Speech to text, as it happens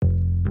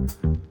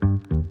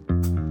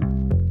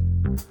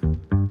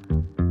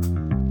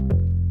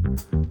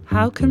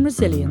How can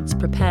resilience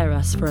prepare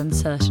us for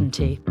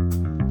uncertainty?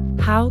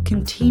 How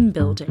can team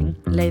building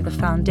lay the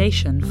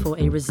foundation for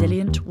a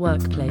resilient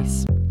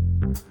workplace?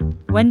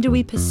 When do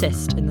we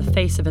persist in the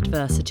face of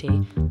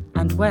adversity,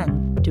 and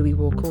when do we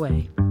walk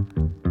away?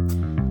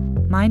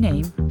 My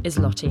name is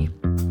Lottie.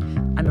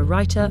 I'm a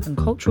writer and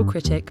cultural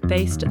critic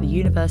based at the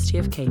University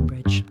of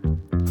Cambridge.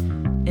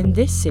 In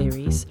this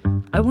series,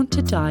 I want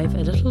to dive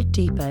a little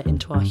deeper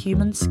into our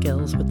human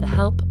skills with the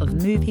help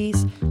of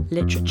movies,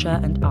 literature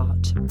and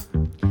art.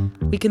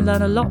 We can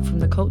learn a lot from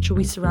the culture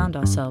we surround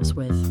ourselves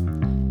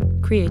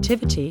with.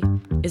 Creativity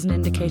is an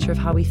indicator of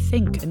how we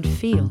think and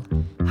feel,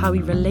 how we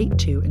relate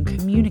to and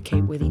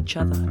communicate with each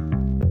other.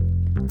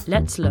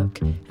 Let's look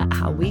at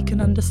how we can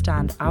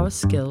understand our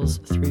skills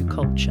through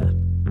culture.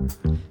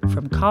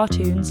 From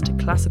cartoons to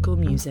classical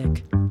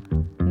music,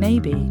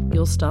 maybe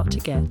you'll start to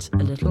get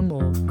a little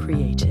more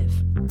creative.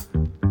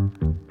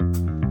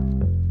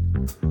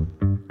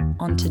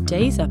 On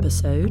today's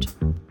episode,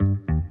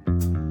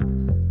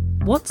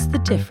 what's the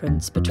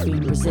difference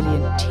between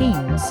resilient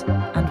teams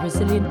and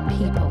resilient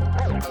people?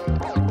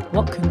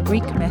 What can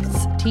Greek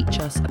myths teach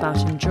us about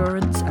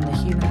endurance and the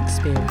human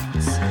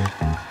experience?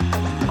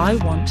 I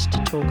want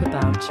to talk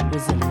about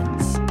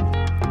resilience.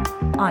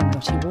 I'm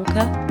Lottie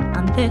Walker,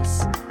 and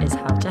this is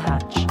How to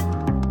Hatch.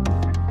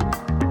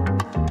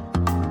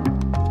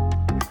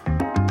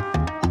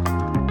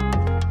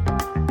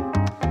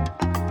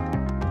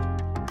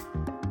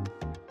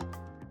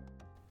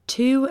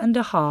 Two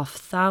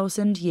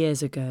 2,500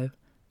 years ago,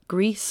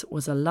 Greece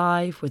was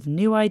alive with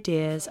new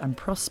ideas and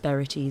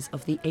prosperities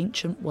of the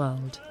ancient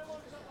world.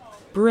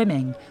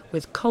 Brimming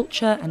with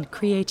culture and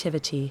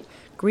creativity,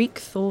 Greek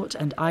thought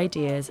and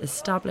ideas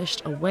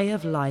established a way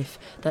of life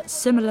that's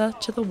similar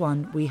to the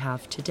one we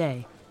have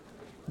today.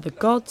 The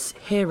gods,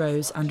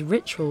 heroes and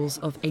rituals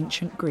of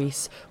ancient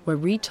Greece were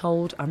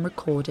retold and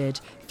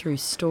recorded through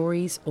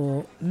stories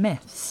or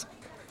myths.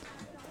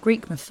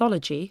 Greek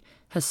mythology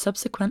has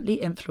subsequently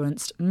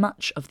influenced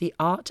much of the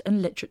art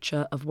and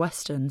literature of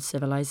Western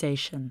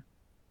civilization.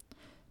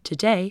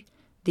 Today,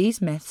 these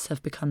myths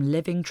have become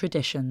living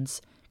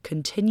traditions,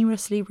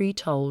 continuously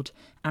retold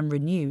and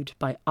renewed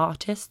by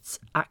artists,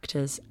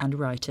 actors and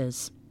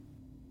writers.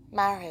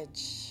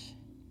 Marriage,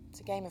 it's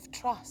a game of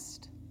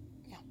trust.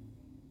 Yeah.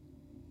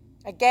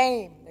 A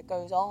game that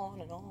goes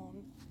on and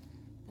on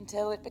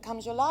until it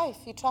becomes your life.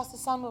 You trust the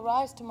sun will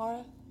rise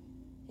tomorrow.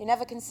 You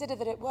never consider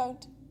that it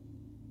won't.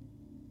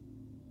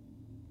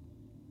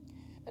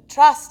 But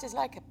trust is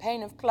like a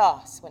pane of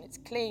glass when it's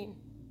clean.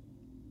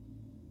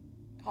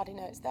 Hardly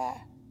know it's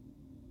there.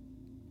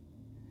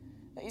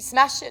 But you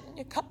smash it and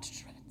you're cut to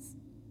shreds.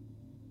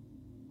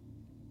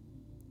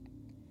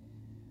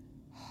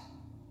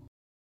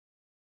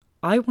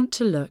 I want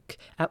to look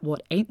at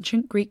what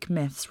ancient Greek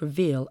myths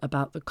reveal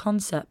about the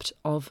concept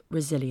of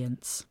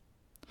resilience.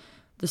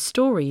 The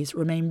stories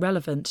remain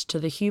relevant to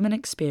the human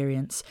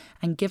experience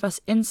and give us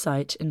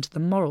insight into the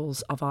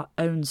morals of our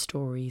own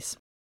stories.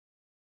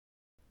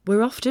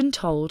 We're often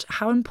told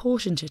how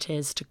important it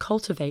is to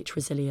cultivate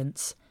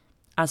resilience.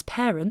 As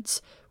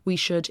parents, we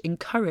should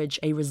encourage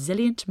a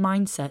resilient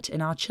mindset in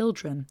our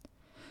children.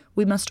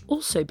 We must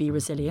also be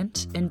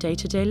resilient in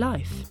day-to-day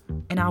life,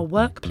 in our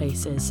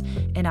workplaces,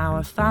 in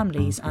our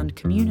families and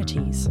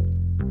communities.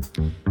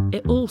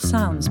 It all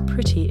sounds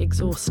pretty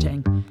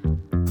exhausting,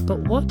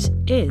 but what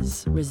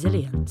is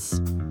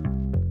resilience?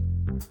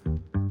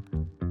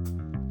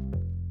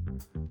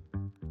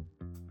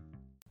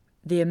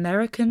 The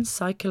American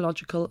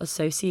Psychological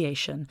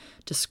Association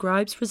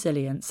describes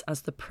resilience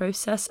as the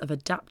process of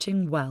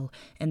adapting well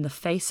in the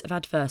face of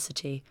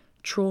adversity,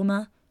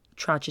 trauma,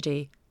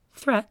 tragedy,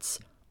 threats,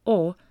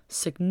 or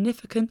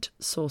significant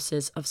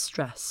sources of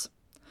stress,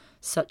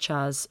 such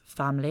as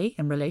family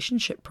and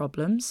relationship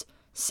problems,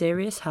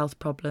 serious health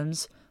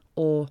problems,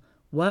 or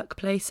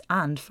workplace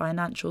and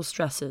financial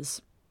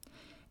stresses.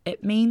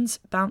 It means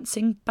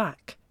bouncing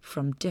back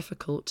from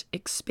difficult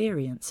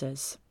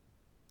experiences.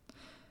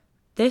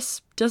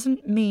 This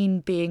doesn't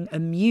mean being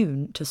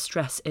immune to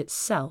stress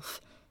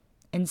itself.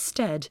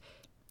 Instead,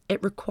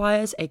 it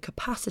requires a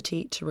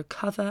capacity to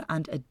recover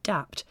and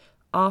adapt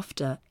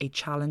after a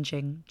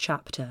challenging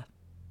chapter.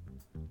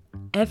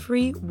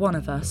 Every one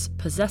of us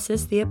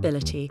possesses the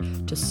ability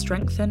to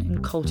strengthen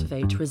and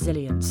cultivate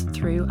resilience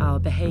through our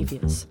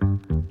behaviours.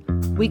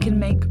 We can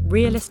make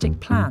realistic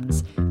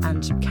plans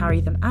and carry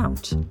them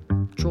out,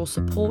 draw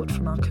support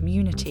from our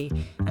community,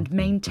 and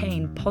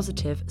maintain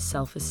positive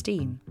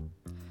self-esteem.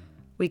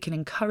 We can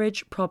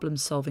encourage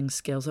problem-solving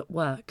skills at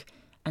work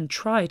and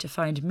try to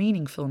find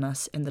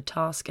meaningfulness in the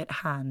task at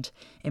hand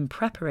in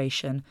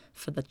preparation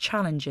for the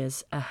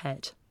challenges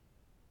ahead.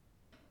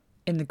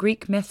 In the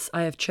Greek myths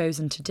I have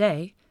chosen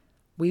today,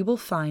 we will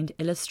find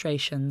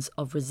illustrations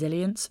of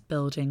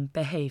resilience-building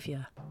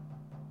behaviour.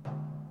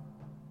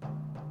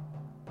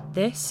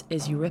 This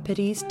is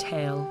Euripides'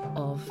 tale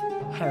of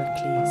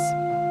Heracles.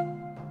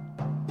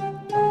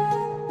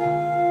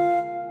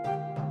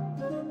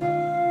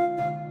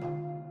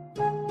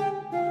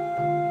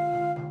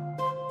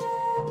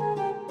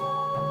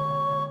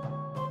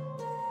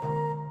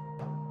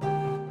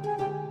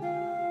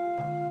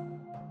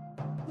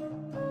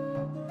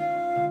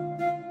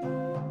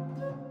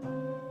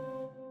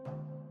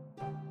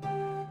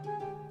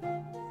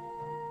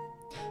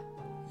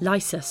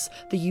 Lysis,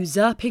 the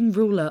usurping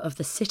ruler of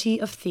the city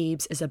of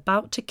Thebes, is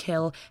about to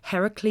kill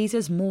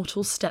Heracles'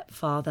 mortal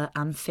stepfather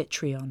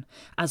Amphitryon,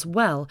 as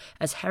well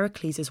as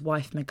Heracles'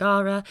 wife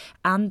Megara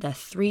and their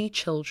 3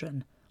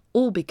 children,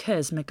 all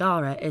because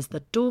Megara is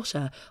the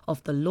daughter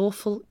of the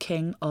lawful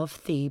king of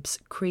Thebes,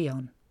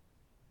 Creon.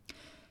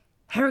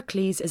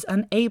 Heracles is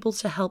unable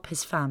to help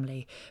his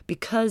family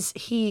because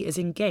he is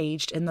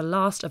engaged in the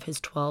last of his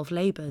 12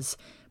 labours,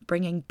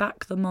 bringing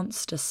back the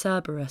monster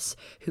Cerberus,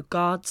 who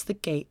guards the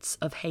gates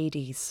of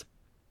Hades.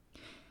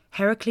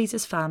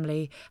 Heracles'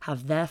 family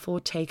have therefore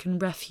taken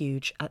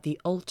refuge at the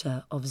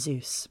altar of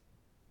Zeus.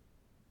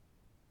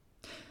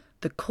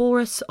 The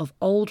chorus of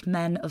old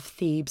men of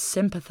Thebes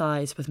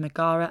sympathise with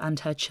Megara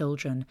and her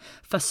children,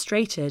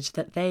 frustrated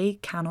that they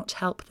cannot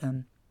help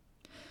them.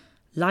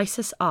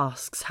 Lysis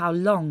asks how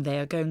long they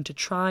are going to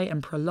try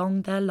and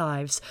prolong their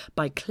lives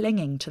by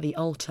clinging to the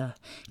altar,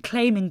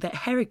 claiming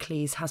that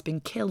Heracles has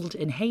been killed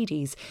in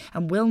Hades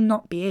and will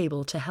not be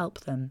able to help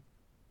them.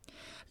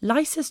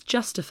 Lysis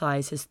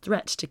justifies his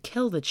threat to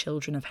kill the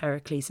children of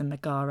Heracles and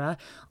Megara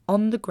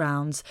on the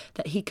grounds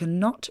that he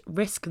cannot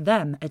risk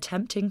them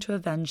attempting to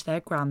avenge their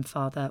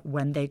grandfather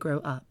when they grow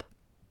up.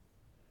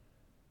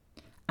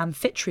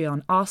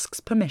 Amphitryon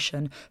asks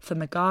permission for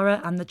Megara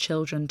and the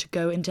children to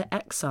go into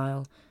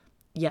exile,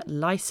 yet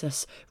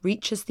Lysis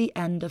reaches the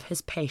end of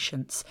his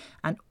patience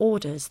and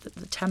orders that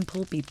the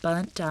temple be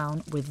burnt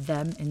down with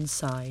them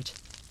inside.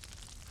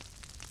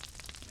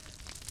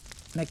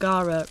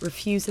 Megara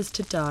refuses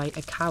to die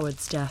a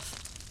coward's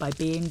death by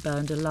being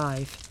burned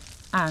alive,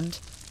 and,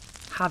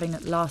 having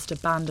at last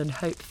abandoned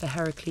hope for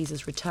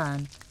Heracles'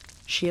 return,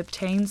 she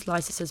obtains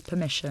Lysis's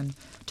permission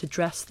to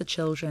dress the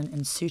children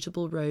in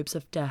suitable robes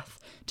of death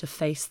to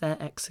face their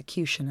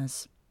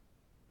executioners.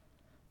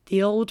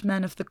 The old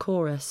men of the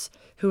chorus,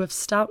 who have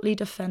stoutly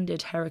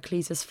defended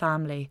Heracles'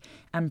 family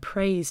and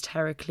praised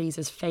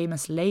Heracles'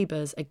 famous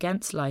labours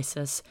against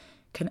Lysis,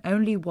 can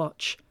only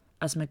watch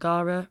as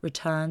Megara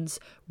returns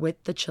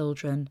with the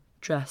children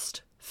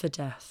dressed for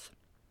death.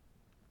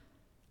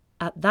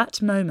 At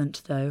that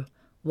moment, though,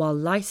 while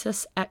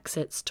Lysis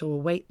exits to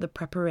await the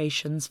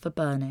preparations for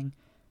burning,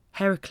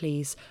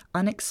 Heracles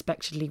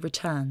unexpectedly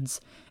returns,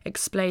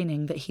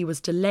 explaining that he was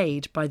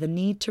delayed by the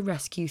need to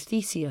rescue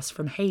Theseus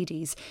from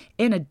Hades,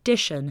 in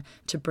addition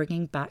to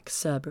bringing back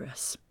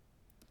Cerberus.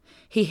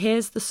 He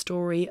hears the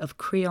story of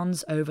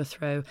Creon's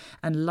overthrow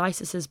and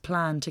Lysis's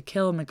plan to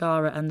kill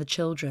Megara and the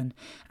children,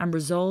 and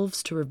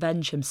resolves to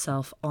revenge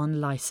himself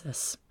on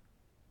Lysis.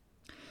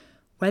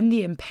 When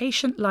the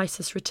impatient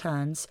Lysis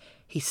returns,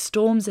 he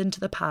storms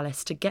into the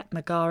palace to get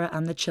Megara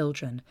and the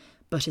children,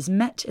 but is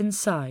met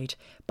inside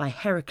by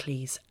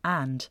Heracles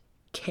and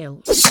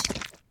killed.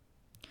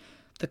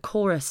 The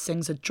chorus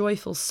sings a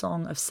joyful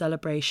song of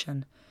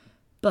celebration,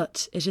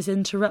 but it is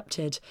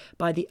interrupted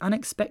by the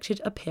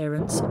unexpected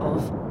appearance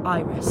of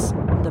Iris,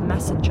 the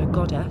messenger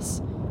goddess,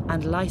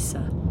 and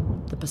Lysa,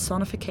 the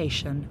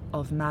personification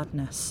of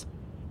madness.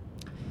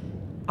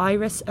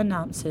 Iris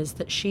announces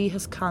that she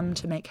has come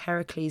to make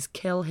Heracles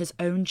kill his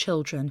own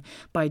children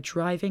by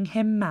driving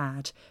him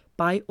mad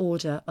by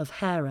order of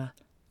Hera,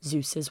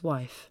 Zeus's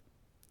wife.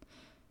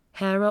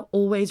 Hera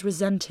always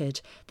resented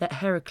that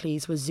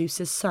Heracles was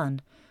Zeus's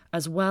son,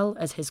 as well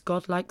as his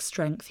godlike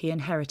strength he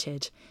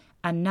inherited,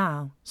 and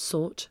now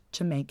sought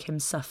to make him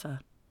suffer.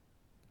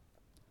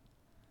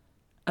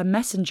 A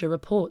messenger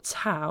reports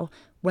how,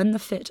 when the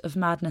fit of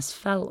madness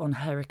fell on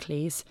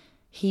Heracles,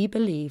 he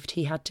believed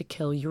he had to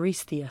kill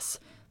Eurystheus,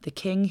 the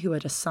king who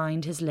had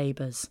assigned his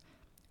labours,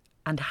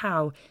 and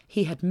how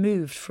he had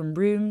moved from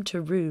room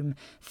to room,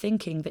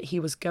 thinking that he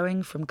was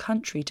going from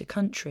country to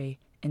country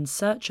in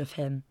search of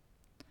him.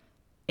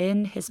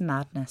 In his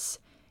madness,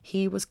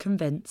 he was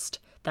convinced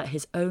that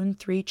his own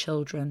 3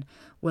 children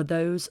were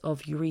those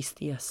of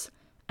Eurystheus,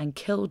 and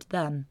killed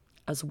them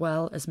as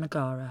well as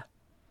Megara,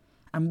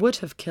 and would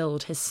have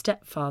killed his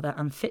stepfather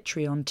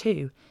Amphitryon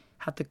too,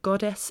 had the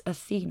goddess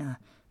Athena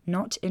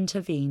not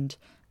intervened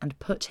and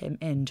put him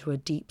into a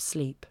deep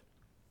sleep.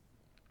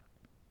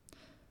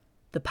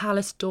 The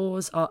palace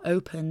doors are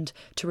opened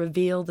to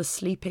reveal the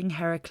sleeping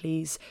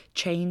Heracles,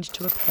 chained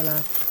to a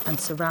pillar and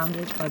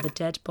surrounded by the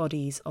dead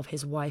bodies of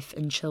his wife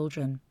and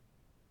children.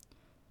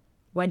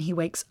 When he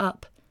wakes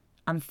up,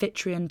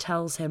 Amphitryon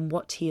tells him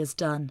what he has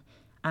done,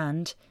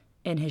 and,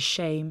 in his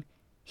shame,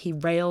 he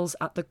rails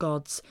at the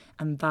gods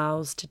and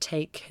vows to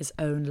take his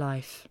own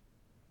life.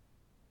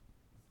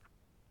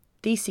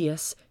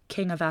 Theseus,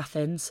 king of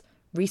Athens,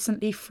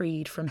 recently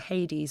freed from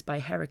Hades by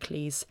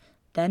Heracles,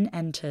 then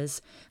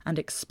enters and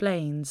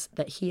explains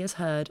that he has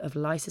heard of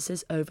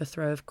Lysis's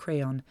overthrow of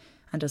Creon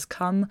and has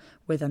come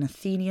with an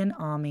Athenian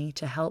army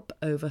to help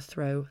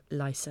overthrow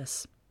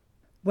Lysis.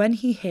 When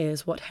he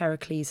hears what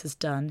Heracles has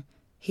done,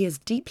 he is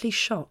deeply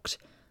shocked,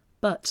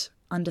 but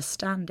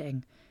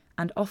understanding,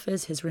 and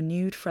offers his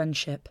renewed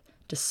friendship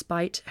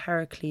despite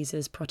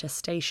Heracles'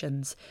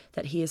 protestations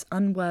that he is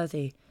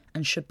unworthy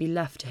and should be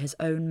left to his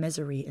own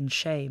misery and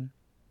shame.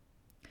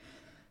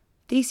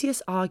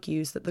 Theseus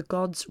argues that the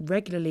gods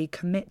regularly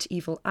commit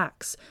evil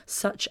acts,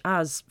 such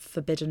as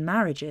forbidden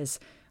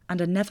marriages, and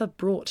are never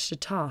brought to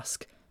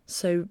task,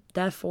 so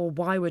therefore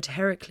why would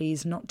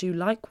Heracles not do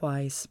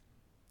likewise?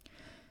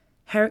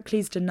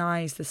 Heracles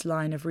denies this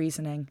line of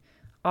reasoning,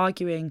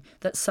 arguing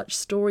that such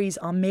stories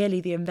are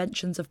merely the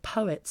inventions of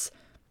poets,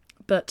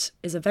 but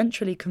is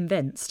eventually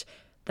convinced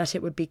that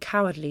it would be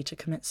cowardly to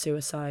commit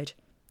suicide,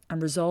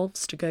 and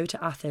resolves to go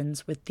to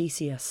Athens with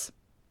Theseus.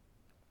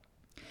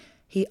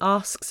 He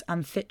asks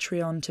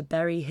Amphitryon to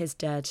bury his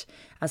dead,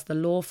 as the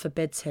law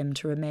forbids him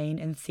to remain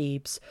in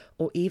Thebes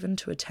or even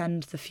to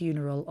attend the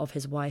funeral of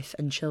his wife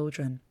and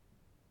children.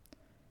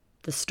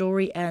 The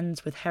story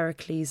ends with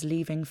Heracles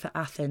leaving for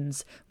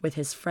Athens with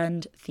his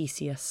friend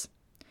Theseus,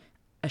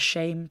 a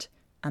shamed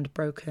and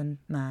broken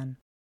man.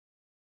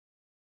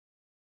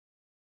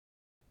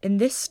 In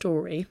this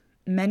story,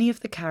 many of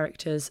the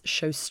characters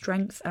show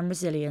strength and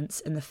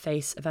resilience in the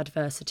face of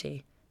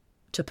adversity.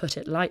 To put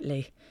it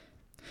lightly,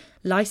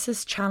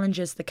 Lysis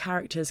challenges the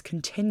characters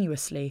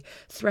continuously,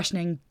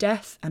 threatening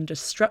death and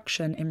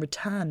destruction in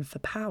return for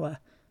power.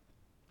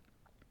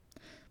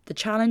 The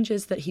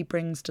challenges that he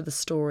brings to the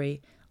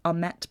story are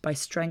met by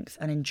strength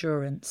and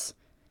endurance.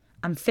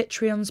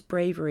 Amphitryon's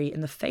bravery in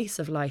the face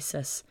of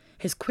Lysis,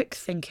 his quick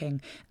thinking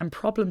and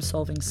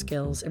problem-solving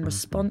skills in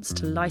response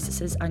to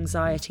Lysis's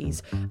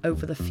anxieties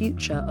over the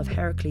future of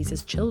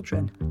Heracles'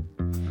 children.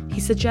 He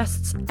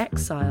suggests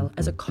exile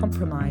as a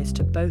compromise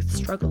to both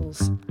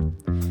struggles.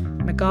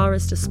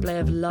 Megara's display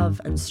of love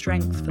and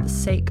strength for the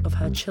sake of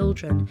her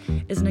children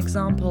is an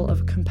example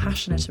of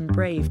compassionate and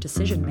brave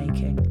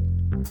decision-making.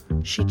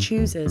 She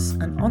chooses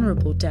an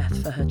honourable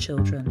death for her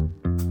children.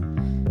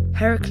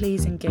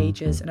 Heracles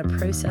engages in a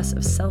process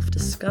of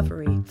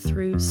self-discovery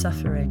through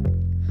suffering,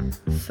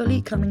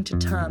 fully coming to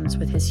terms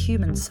with his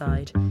human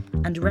side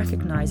and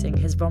recognising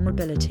his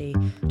vulnerability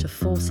to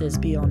forces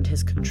beyond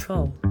his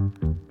control.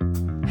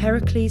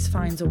 Heracles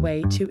finds a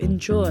way to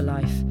endure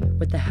life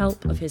with the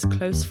help of his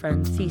close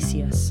friend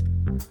Theseus,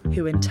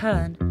 who in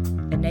turn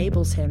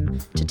enables him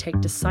to take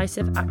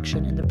decisive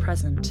action in the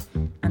present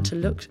and to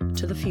look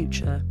to the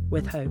future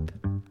with hope.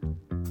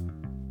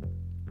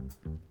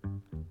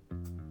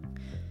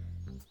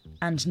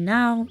 And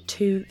now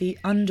to the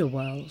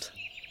underworld.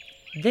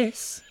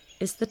 This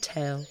is the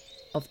tale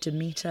of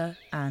Demeter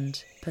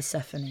and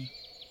Persephone.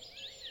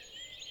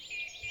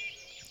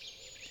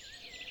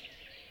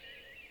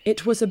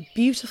 It was a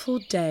beautiful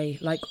day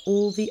like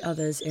all the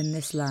others in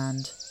this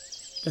land.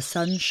 The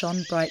sun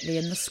shone brightly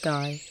in the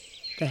sky,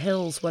 the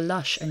hills were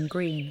lush and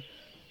green,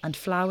 and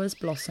flowers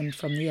blossomed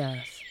from the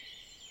earth.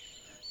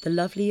 The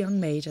lovely young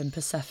maiden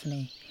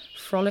Persephone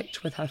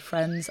frolicked with her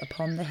friends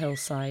upon the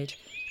hillside,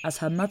 as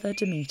her mother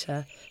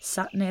Demeter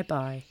sat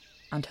nearby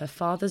and her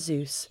father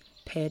Zeus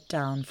peered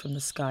down from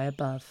the sky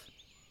above.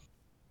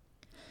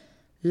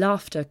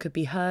 Laughter could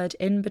be heard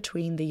in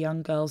between the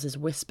young girls'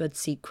 whispered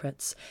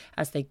secrets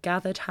as they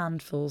gathered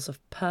handfuls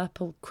of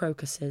purple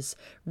crocuses,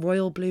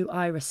 royal blue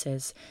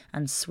irises,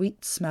 and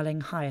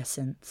sweet-smelling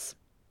hyacinths.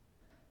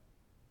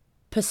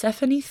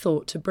 Persephone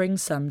thought to bring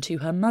some to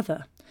her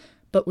mother,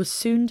 but was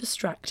soon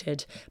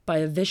distracted by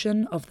a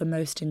vision of the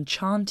most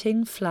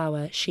enchanting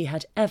flower she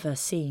had ever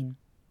seen.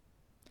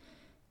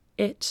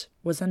 It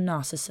was a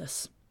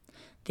narcissus,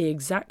 the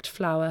exact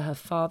flower her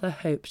father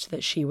hoped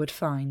that she would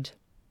find.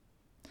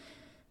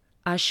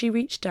 As she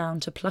reached down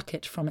to pluck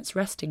it from its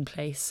resting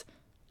place,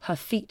 her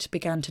feet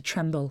began to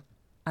tremble,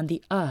 and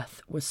the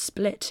earth was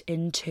split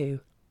in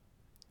two.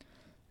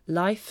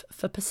 Life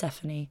for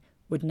Persephone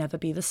would never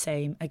be the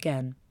same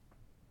again.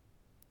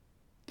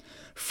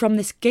 From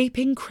this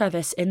gaping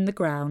crevice in the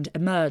ground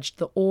emerged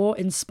the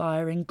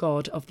awe-inspiring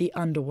god of the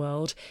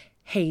underworld,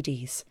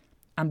 Hades,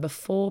 and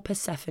before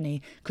Persephone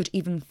could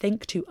even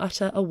think to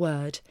utter a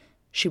word,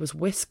 she was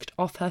whisked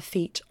off her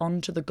feet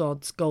onto the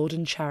god's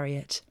golden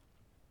chariot.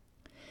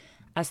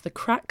 As the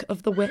crack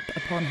of the whip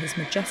upon his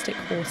majestic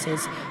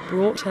horses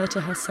brought her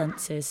to her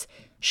senses,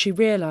 she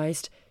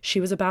realised she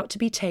was about to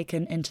be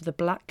taken into the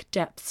black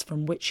depths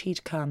from which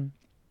he'd come.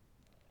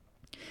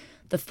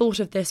 The thought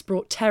of this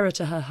brought terror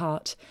to her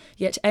heart,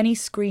 yet any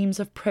screams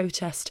of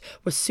protest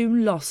were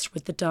soon lost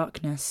with the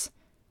darkness,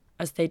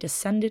 as they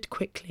descended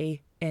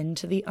quickly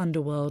into the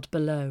underworld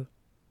below.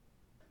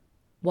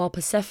 While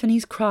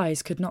Persephone's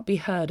cries could not be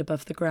heard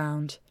above the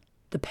ground,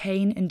 the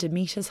pain in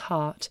Demeter's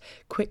heart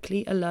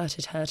quickly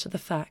alerted her to the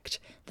fact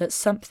that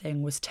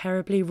something was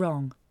terribly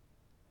wrong.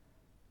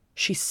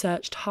 She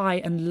searched high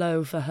and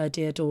low for her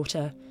dear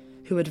daughter,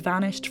 who had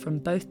vanished from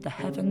both the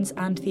heavens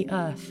and the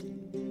earth.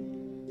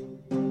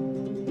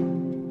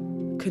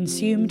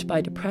 Consumed by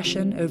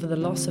depression over the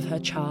loss of her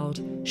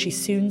child, she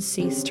soon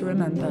ceased to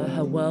remember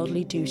her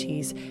worldly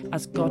duties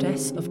as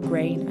goddess of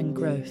grain and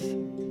growth.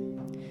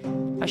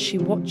 As she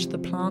watched the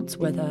plants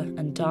wither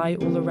and die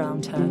all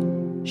around her,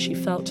 she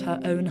felt her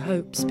own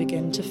hopes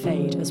begin to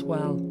fade as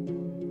well.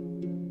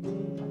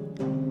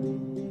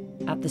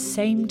 At the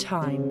same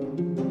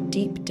time,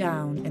 deep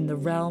down in the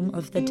realm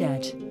of the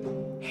dead,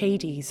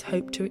 Hades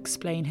hoped to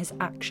explain his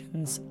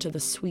actions to the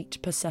sweet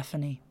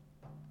Persephone.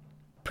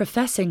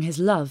 Professing his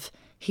love,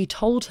 he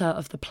told her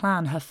of the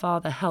plan her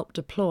father helped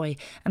deploy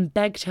and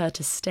begged her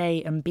to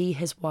stay and be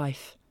his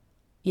wife.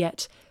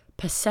 Yet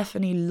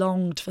Persephone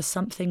longed for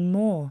something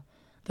more,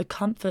 the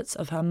comforts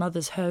of her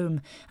mother's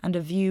home and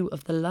a view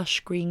of the lush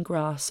green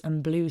grass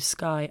and blue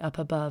sky up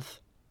above.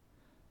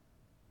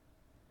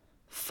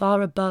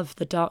 Far above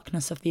the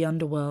darkness of the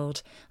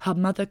underworld, her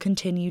mother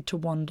continued to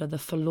wander the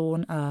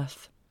forlorn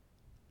earth.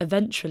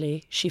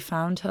 Eventually, she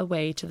found her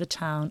way to the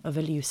town of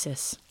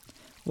Eleusis,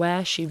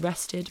 where she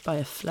rested by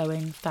a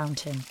flowing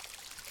fountain.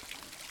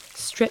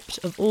 Stripped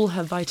of all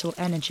her vital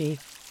energy,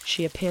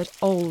 she appeared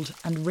old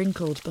and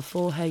wrinkled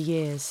before her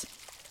years.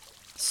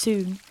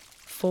 Soon,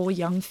 4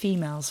 young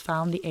females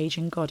found the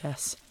aging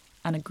goddess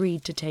and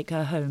agreed to take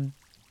her home.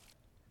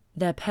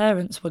 Their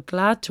parents were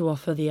glad to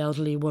offer the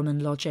elderly woman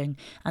lodging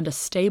and a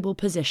stable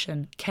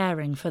position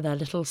caring for their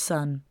little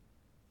son.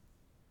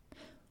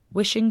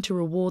 Wishing to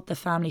reward the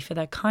family for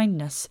their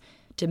kindness,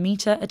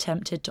 Demeter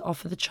attempted to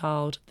offer the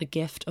child the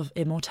gift of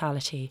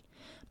immortality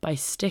by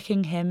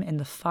sticking him in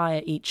the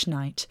fire each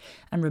night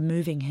and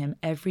removing him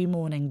every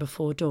morning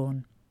before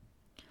dawn.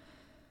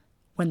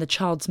 When the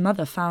child's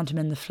mother found him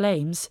in the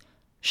flames,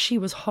 she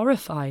was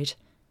horrified.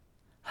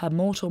 Her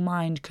mortal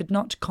mind could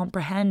not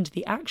comprehend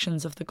the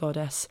actions of the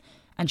goddess,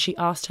 and she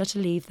asked her to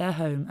leave their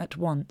home at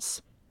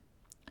once.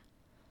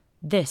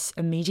 This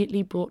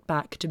immediately brought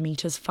back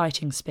Demeter's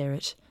fighting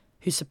spirit,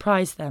 who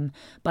surprised them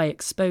by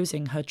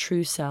exposing her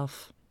true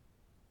self.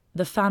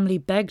 The family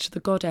begged the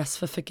goddess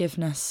for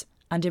forgiveness,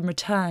 and in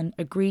return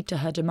agreed to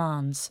her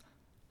demands.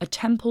 A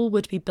temple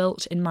would be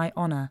built in my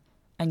honour,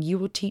 and you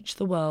will teach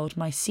the world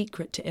my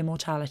secret to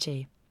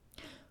immortality.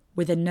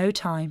 Within no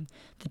time,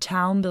 the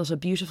town built a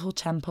beautiful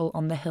temple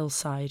on the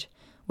hillside,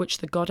 which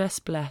the goddess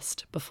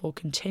blessed before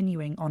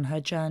continuing on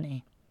her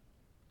journey.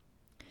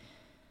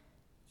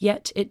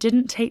 Yet it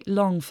didn't take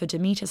long for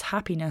Demeter's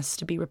happiness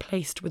to be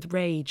replaced with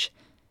rage,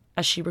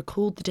 as she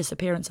recalled the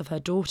disappearance of her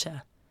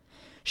daughter.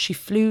 She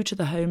flew to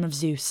the home of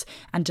Zeus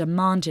and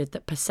demanded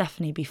that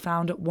Persephone be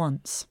found at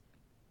once.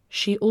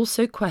 She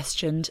also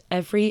questioned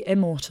every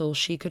immortal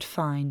she could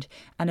find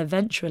and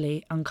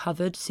eventually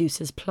uncovered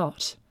Zeus's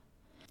plot.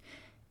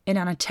 In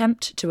an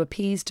attempt to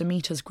appease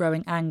Demeter's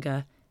growing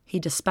anger, he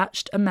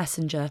dispatched a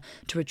messenger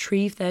to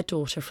retrieve their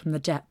daughter from the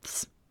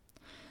depths.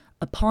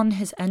 Upon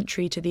his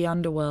entry to the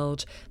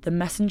underworld, the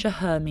messenger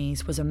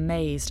Hermes was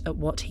amazed at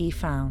what he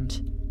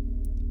found.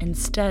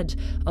 Instead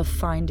of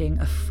finding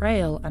a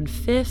frail and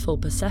fearful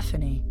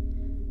Persephone,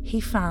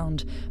 he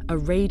found a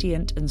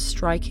radiant and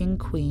striking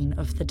queen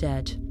of the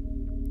dead.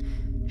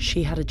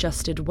 She had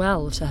adjusted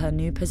well to her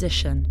new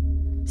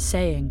position,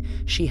 saying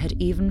she had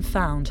even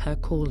found her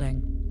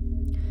calling.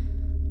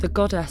 The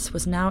goddess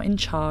was now in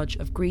charge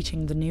of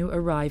greeting the new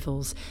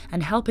arrivals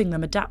and helping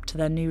them adapt to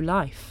their new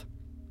life.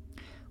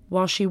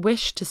 While she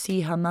wished to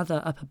see her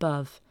mother up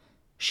above,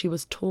 she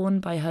was torn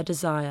by her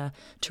desire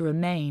to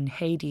remain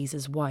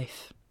Hades'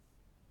 wife.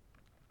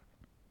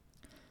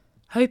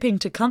 Hoping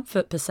to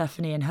comfort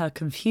Persephone in her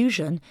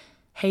confusion,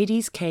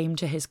 Hades came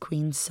to his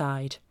queen's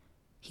side.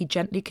 He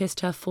gently kissed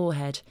her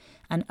forehead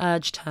and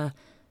urged her,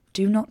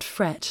 "Do not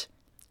fret.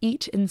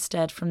 Eat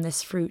instead from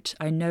this fruit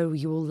I know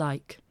you will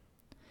like."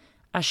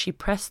 As she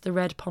pressed the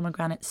red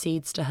pomegranate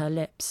seeds to her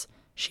lips,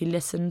 she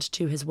listened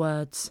to his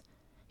words.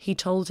 He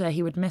told her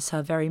he would miss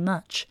her very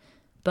much,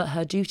 but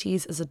her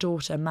duties as a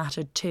daughter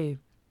mattered too.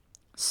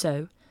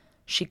 So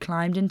she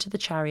climbed into the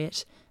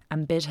chariot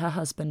and bid her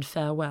husband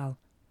farewell.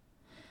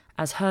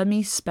 As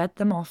Hermes sped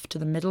them off to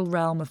the middle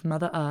realm of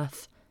Mother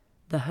Earth,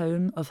 the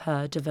home of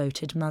her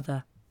devoted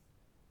mother.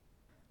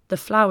 The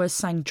flowers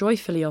sang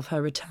joyfully of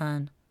her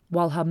return,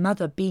 while her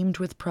mother beamed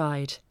with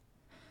pride.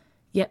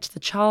 Yet the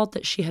child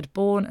that she had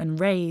borne and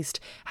raised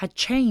had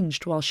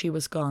changed while she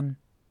was gone.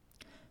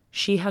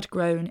 She had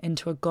grown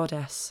into a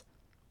goddess,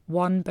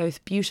 one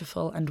both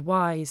beautiful and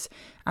wise,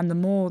 and the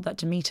more that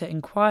Demeter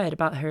inquired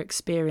about her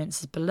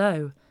experiences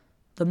below,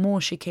 the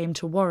more she came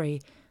to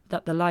worry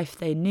that the life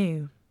they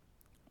knew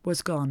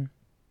was gone.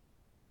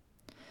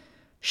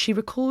 She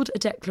recalled a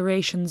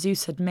declaration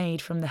Zeus had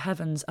made from the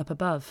heavens up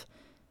above.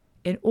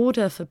 In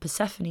order for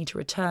Persephone to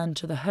return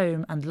to the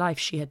home and life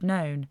she had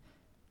known,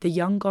 the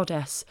young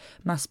goddess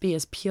must be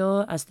as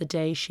pure as the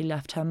day she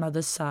left her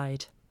mother's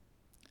side.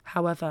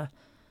 However,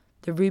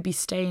 the ruby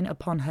stain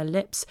upon her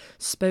lips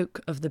spoke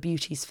of the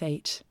beauty's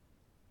fate.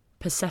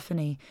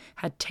 Persephone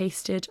had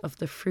tasted of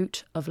the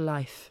fruit of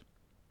life.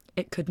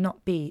 It could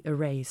not be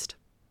erased.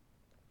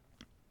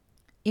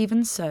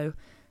 Even so,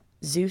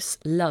 Zeus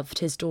loved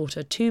his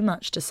daughter too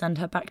much to send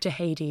her back to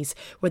Hades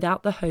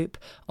without the hope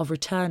of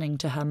returning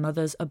to her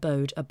mother's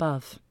abode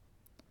above.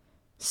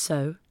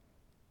 So,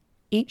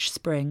 each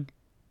spring,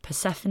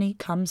 Persephone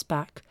comes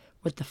back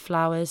with the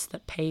flowers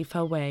that pave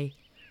her way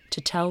to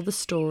tell the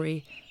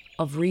story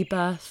of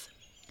rebirth,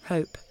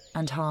 hope,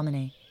 and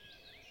harmony.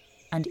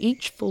 And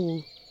each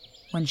fall,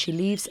 when she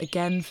leaves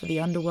again for the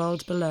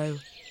underworld below,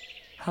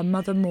 her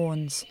mother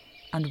mourns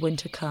and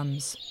winter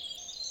comes,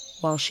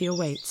 while she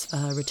awaits for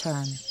her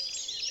return.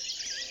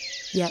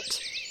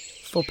 Yet,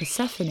 for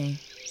Persephone,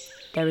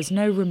 there is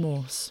no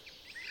remorse.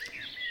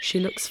 She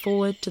looks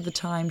forward to the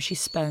time she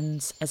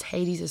spends as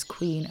Hades'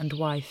 queen and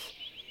wife,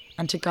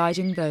 and to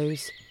guiding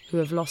those who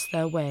have lost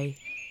their way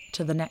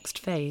to the next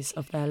phase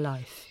of their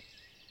life.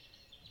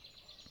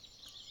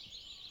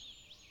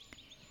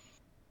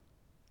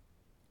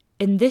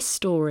 In this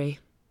story,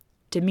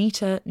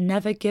 Demeter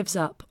never gives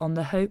up on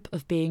the hope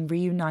of being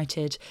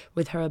reunited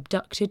with her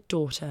abducted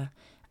daughter,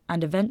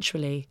 and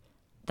eventually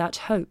that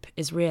hope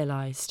is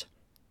realised.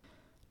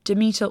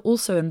 Demeter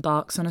also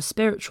embarks on a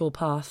spiritual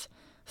path,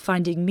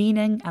 finding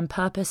meaning and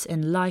purpose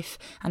in life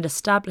and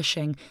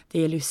establishing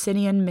the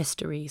Eleusinian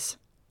mysteries.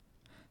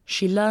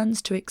 She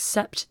learns to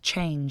accept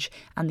change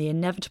and the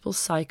inevitable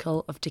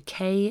cycle of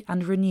decay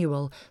and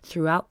renewal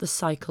throughout the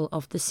cycle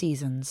of the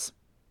seasons.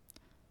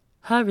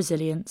 Her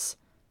resilience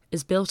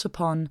is built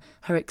upon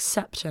her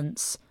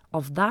acceptance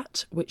of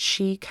that which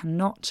she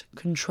cannot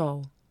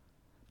control,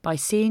 by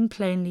seeing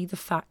plainly the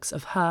facts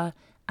of her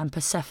and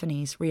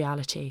Persephone's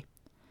reality.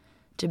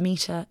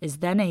 Demeter is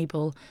then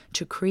able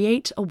to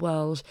create a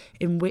world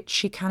in which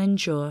she can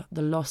endure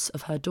the loss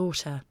of her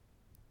daughter.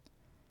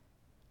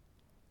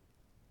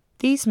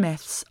 These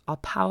myths are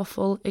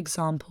powerful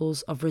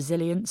examples of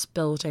resilience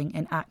building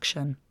in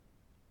action.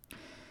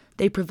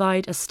 They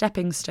provide a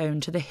stepping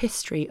stone to the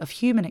history of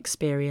human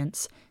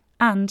experience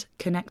and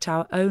connect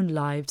our own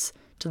lives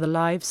to the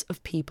lives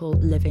of people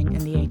living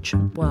in the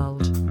ancient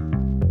world.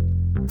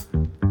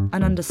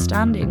 An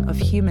understanding of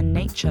human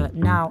nature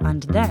now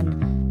and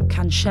then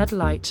can shed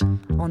light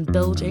on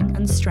building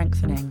and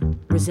strengthening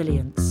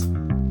resilience.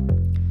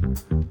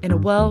 In a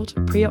world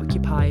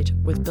preoccupied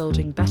with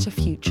building better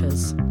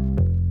futures,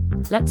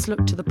 let's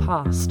look to the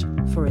past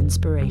for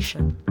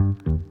inspiration.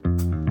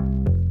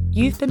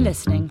 You've been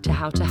listening to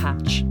How to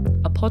Hatch,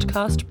 a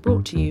podcast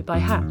brought to you by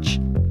Hatch,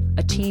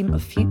 a team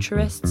of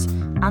futurists,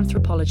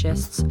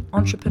 anthropologists,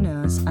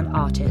 entrepreneurs and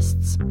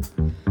artists.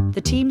 The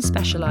team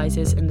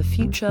specialises in the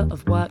future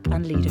of work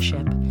and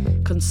leadership,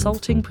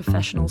 consulting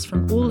professionals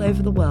from all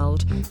over the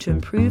world to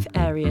improve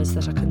areas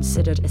that are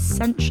considered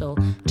essential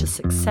to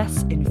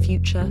success in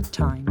future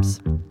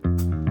times.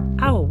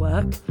 Our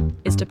work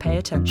is to pay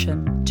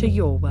attention to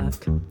your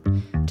work,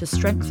 to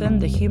strengthen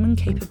the human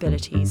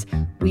capabilities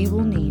we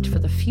will need for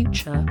the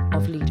future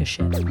of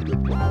leadership.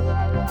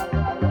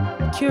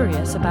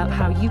 Curious about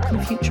how you can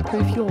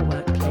future-proof your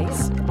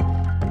workplace?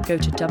 Go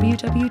to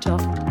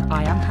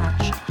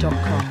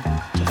www.iamhatch.com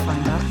to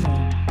find out more.